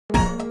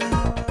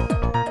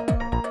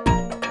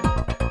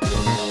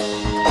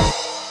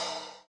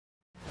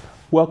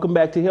Welcome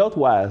back to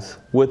HealthWise.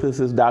 With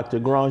us is Dr.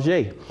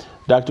 Granger.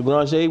 Dr.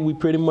 Granger, we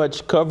pretty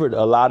much covered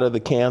a lot of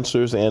the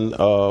cancers and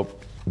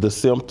the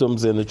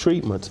symptoms and the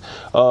treatments.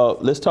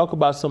 Let's talk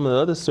about some of the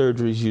other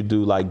surgeries you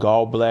do, like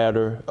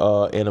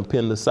gallbladder and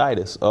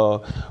appendicitis.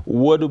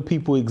 What do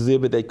people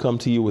exhibit that come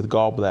to you with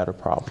gallbladder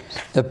problems?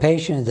 The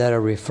patients that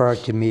are referred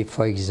to me,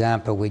 for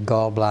example, with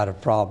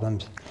gallbladder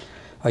problems,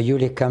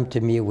 usually come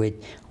to me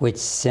with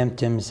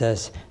symptoms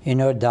as, you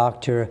know,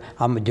 doctor,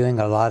 I'm doing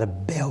a lot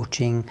of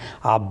belching,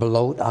 I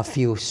bloat, I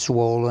feel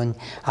swollen,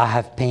 I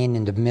have pain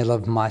in the middle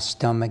of my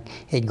stomach,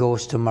 it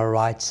goes to my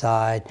right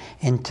side,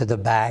 into the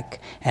back,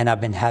 and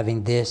I've been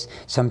having this.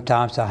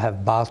 Sometimes I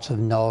have bouts of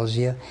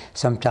nausea,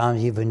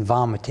 sometimes even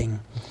vomiting.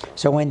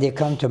 So when they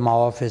come to my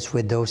office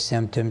with those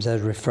symptoms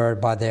as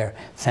referred by their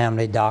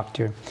family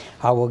doctor,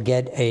 I will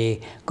get a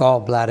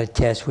gallbladder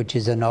test, which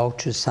is an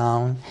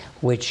ultrasound,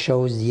 which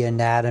shows the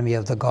anatomy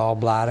of the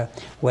gallbladder,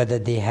 whether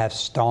they have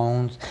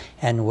stones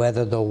and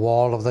whether the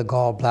wall of the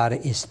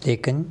gallbladder is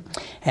thickened.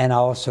 And I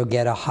also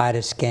get a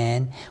HIDA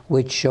scan,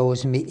 which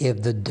shows me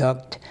if the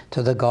duct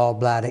to the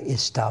gallbladder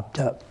is stopped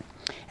up.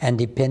 And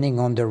depending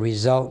on the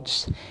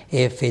results,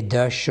 if it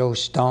does show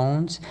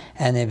stones,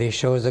 and if it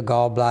shows the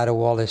gallbladder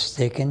wall is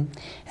thickened,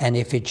 and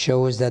if it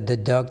shows that the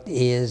duct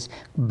is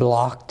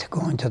blocked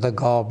going to the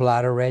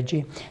gallbladder,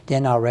 Reggie,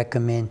 then I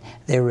recommend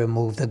they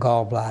remove the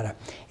gallbladder.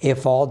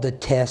 If all the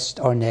tests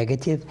are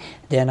negative,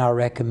 then I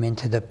recommend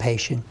to the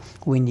patient,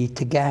 we need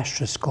to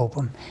gastroscope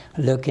them,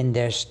 look in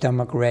their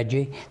stomach,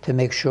 Reggie, to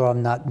make sure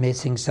I'm not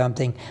missing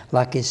something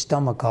like a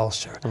stomach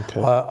ulcer,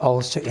 or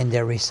ulcer in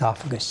their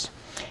esophagus.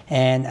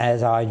 And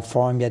as I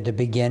informed you at the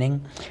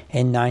beginning,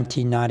 in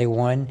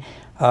 1991,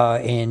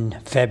 in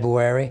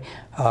February,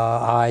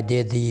 I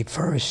did the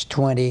first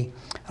 20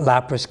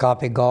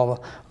 laparoscopic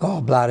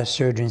gallbladder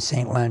surgery in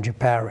St. Landry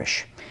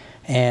Parish.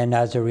 And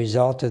as a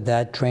result of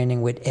that,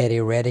 training with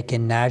Eddie Reddick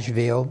in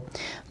Nashville,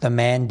 the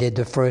man did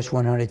the first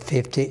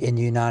 150 in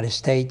the United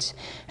States,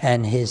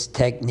 and his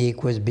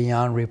technique was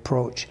beyond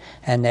reproach.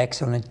 An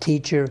excellent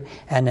teacher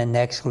and an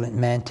excellent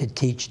man to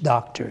teach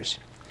doctors.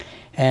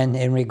 And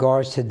in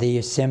regards to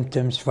the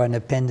symptoms for an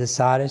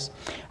appendicitis,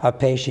 a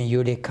patient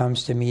usually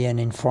comes to me and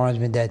informs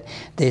me that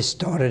they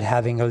started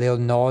having a little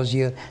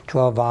nausea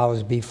 12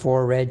 hours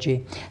before,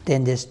 Reggie.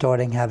 Then they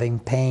started having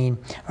pain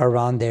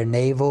around their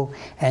navel,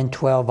 and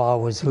 12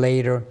 hours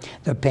later,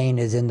 the pain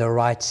is in the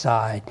right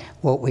side,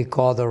 what we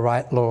call the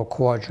right lower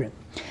quadrant.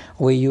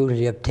 We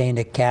usually obtain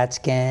a CAT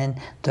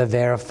scan to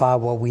verify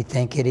what we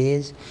think it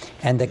is,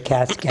 and the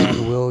CAT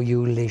scan will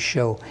usually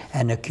show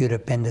an acute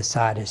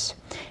appendicitis.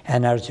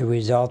 And as a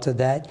result of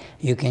that,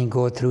 you can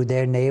go through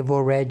their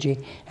navel, Reggie,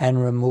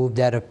 and remove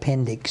that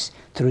appendix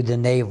through the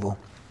navel.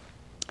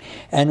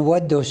 And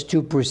what those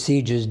two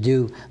procedures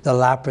do, the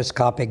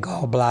laparoscopic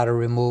gallbladder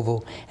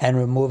removal and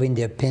removing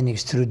the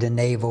appendix through the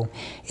navel,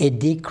 it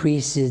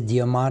decreases the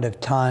amount of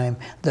time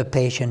the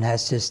patient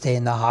has to stay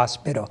in the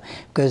hospital.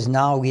 Because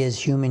now we as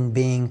human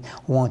beings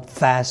want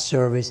fast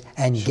service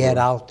and get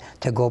out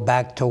to go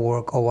back to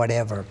work or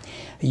whatever.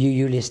 You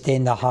usually stay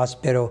in the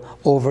hospital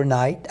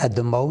overnight at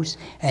the most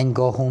and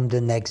go home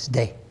the next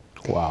day.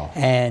 Wow.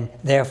 And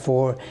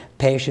therefore,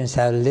 patients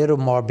have little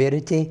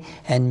morbidity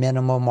and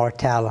minimal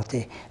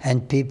mortality.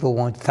 And people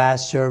want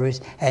fast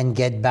service and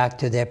get back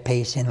to their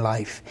pace in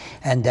life.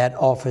 And that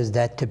offers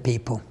that to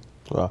people.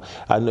 Well,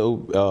 I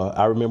know,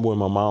 I remember when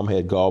my mom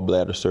had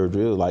gallbladder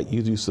surgery, it was like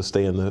you used to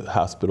stay in the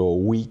hospital a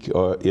week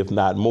or if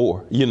not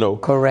more, you know.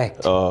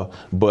 Correct.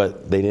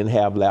 But they didn't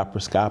have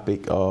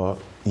laparoscopic,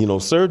 you know,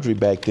 surgery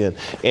back then.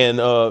 And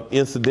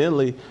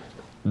incidentally,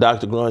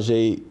 Dr.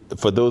 Granger,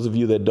 for those of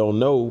you that don't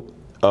know,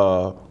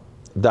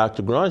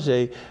 Dr.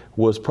 Granger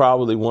was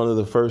probably one of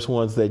the first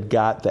ones that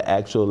got the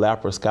actual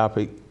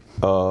laparoscopic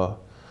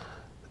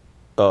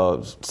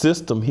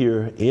system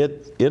here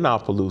in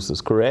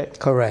Opelousas, correct?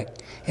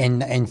 Correct.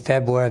 In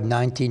February of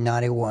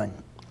 1991.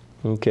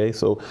 Okay,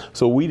 so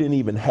we didn't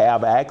even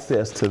have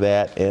access to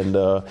that, and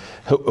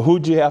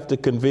who'd you have to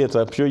convince?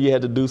 I'm sure you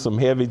had to do some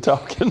heavy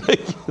talking.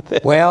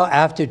 Well,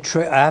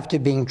 after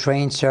being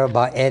trained, sir,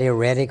 by Eddie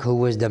Reddick, who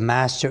was the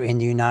master in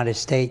the United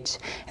States,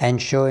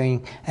 and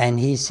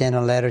he sent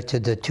a letter to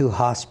the two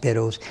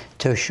hospitals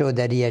to show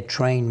that he had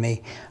trained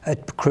me,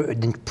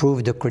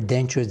 prove the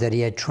credentials that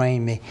he had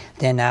trained me.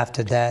 Then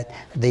after that,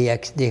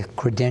 the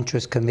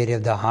credentials committee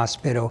of the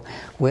hospital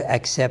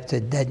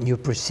accepted that new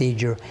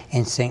procedure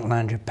in St.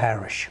 Landry Parish.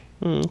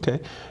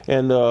 Okay,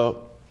 and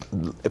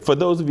for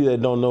those of you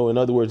that don't know, in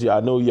other words, I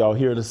know y'all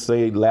hear us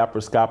say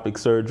laparoscopic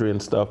surgery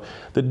and stuff.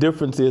 The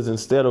difference is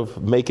instead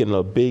of making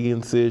a big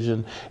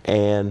incision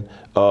and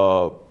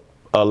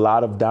a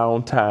lot of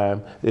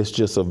downtime. It's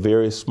just a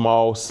very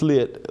small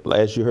slit,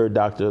 as you heard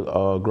Dr.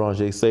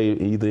 Granger say,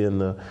 either in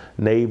the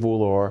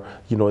navel or,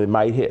 you know,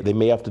 they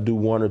may have to do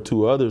one or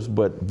two others,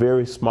 but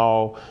very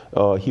small,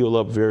 heal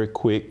up very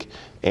quick.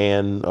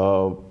 And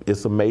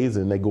it's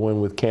amazing. They go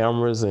in with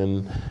cameras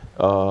and,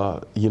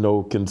 you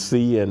know, can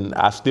see, and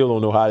I still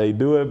don't know how they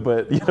do it,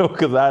 but, you know,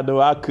 because I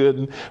know I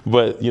couldn't,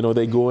 but, you know,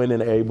 they go in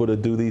and are able to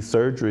do these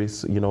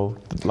surgeries, you know,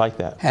 like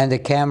that. And the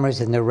cameras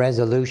and the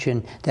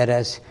resolution that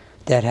has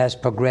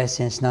progressed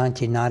since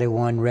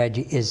 1991,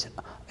 Reggie,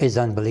 is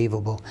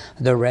unbelievable.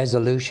 The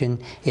resolution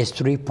is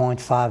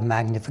 3.5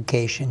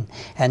 magnification,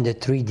 and the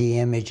 3D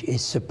image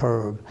is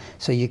superb.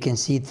 So you can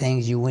see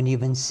things you wouldn't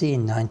even see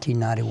in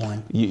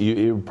 1991.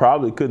 You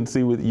probably couldn't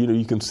see with, you know,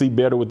 you can see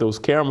better with those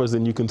cameras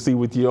than you can see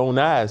with your own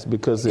eyes,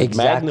 because it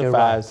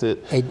magnifies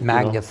it. It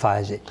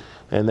magnifies it.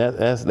 And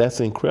that's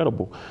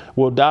incredible.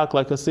 Well, Doc,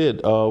 like I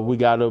said, we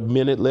got a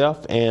minute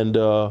left, and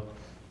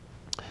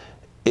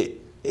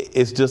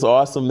it's just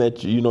awesome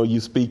that, you know, you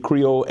speak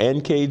Creole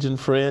and Cajun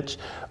French.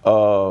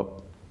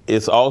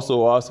 It's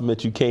also awesome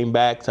that you came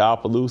back to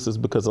Opelousas,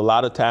 because a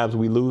lot of times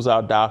we lose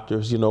our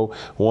doctors, you know,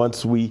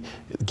 once we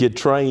get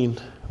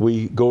trained.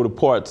 We go to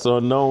parts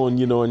unknown,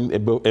 you know,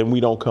 and we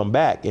don't come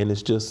back. And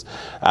it's just,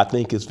 I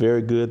think it's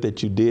very good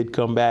that you did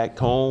come back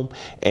home,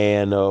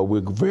 and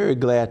we're very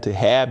glad to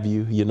have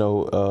you, you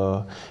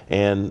know,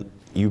 and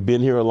you've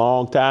been here a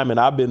long time, and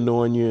I've been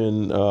knowing you,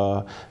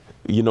 and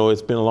you know,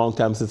 it's been a long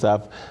time since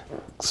I've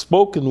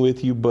spoken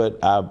with you, but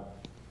I'm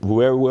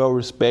very well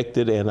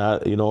respected,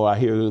 and you know, I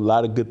hear a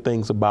lot of good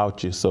things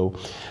about you. So,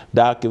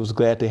 Doc, it was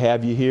glad to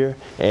have you here,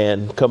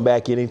 and come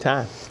back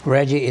anytime.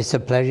 Reggie, it's a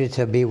pleasure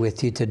to be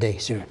with you today,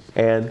 sir.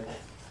 And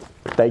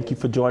thank you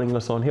for joining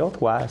us on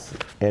HealthWise,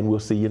 and we'll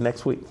see you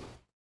next week.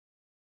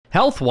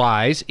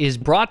 HealthWise is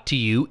brought to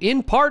you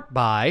in part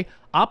by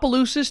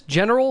Opelousas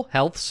General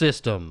Health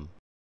System.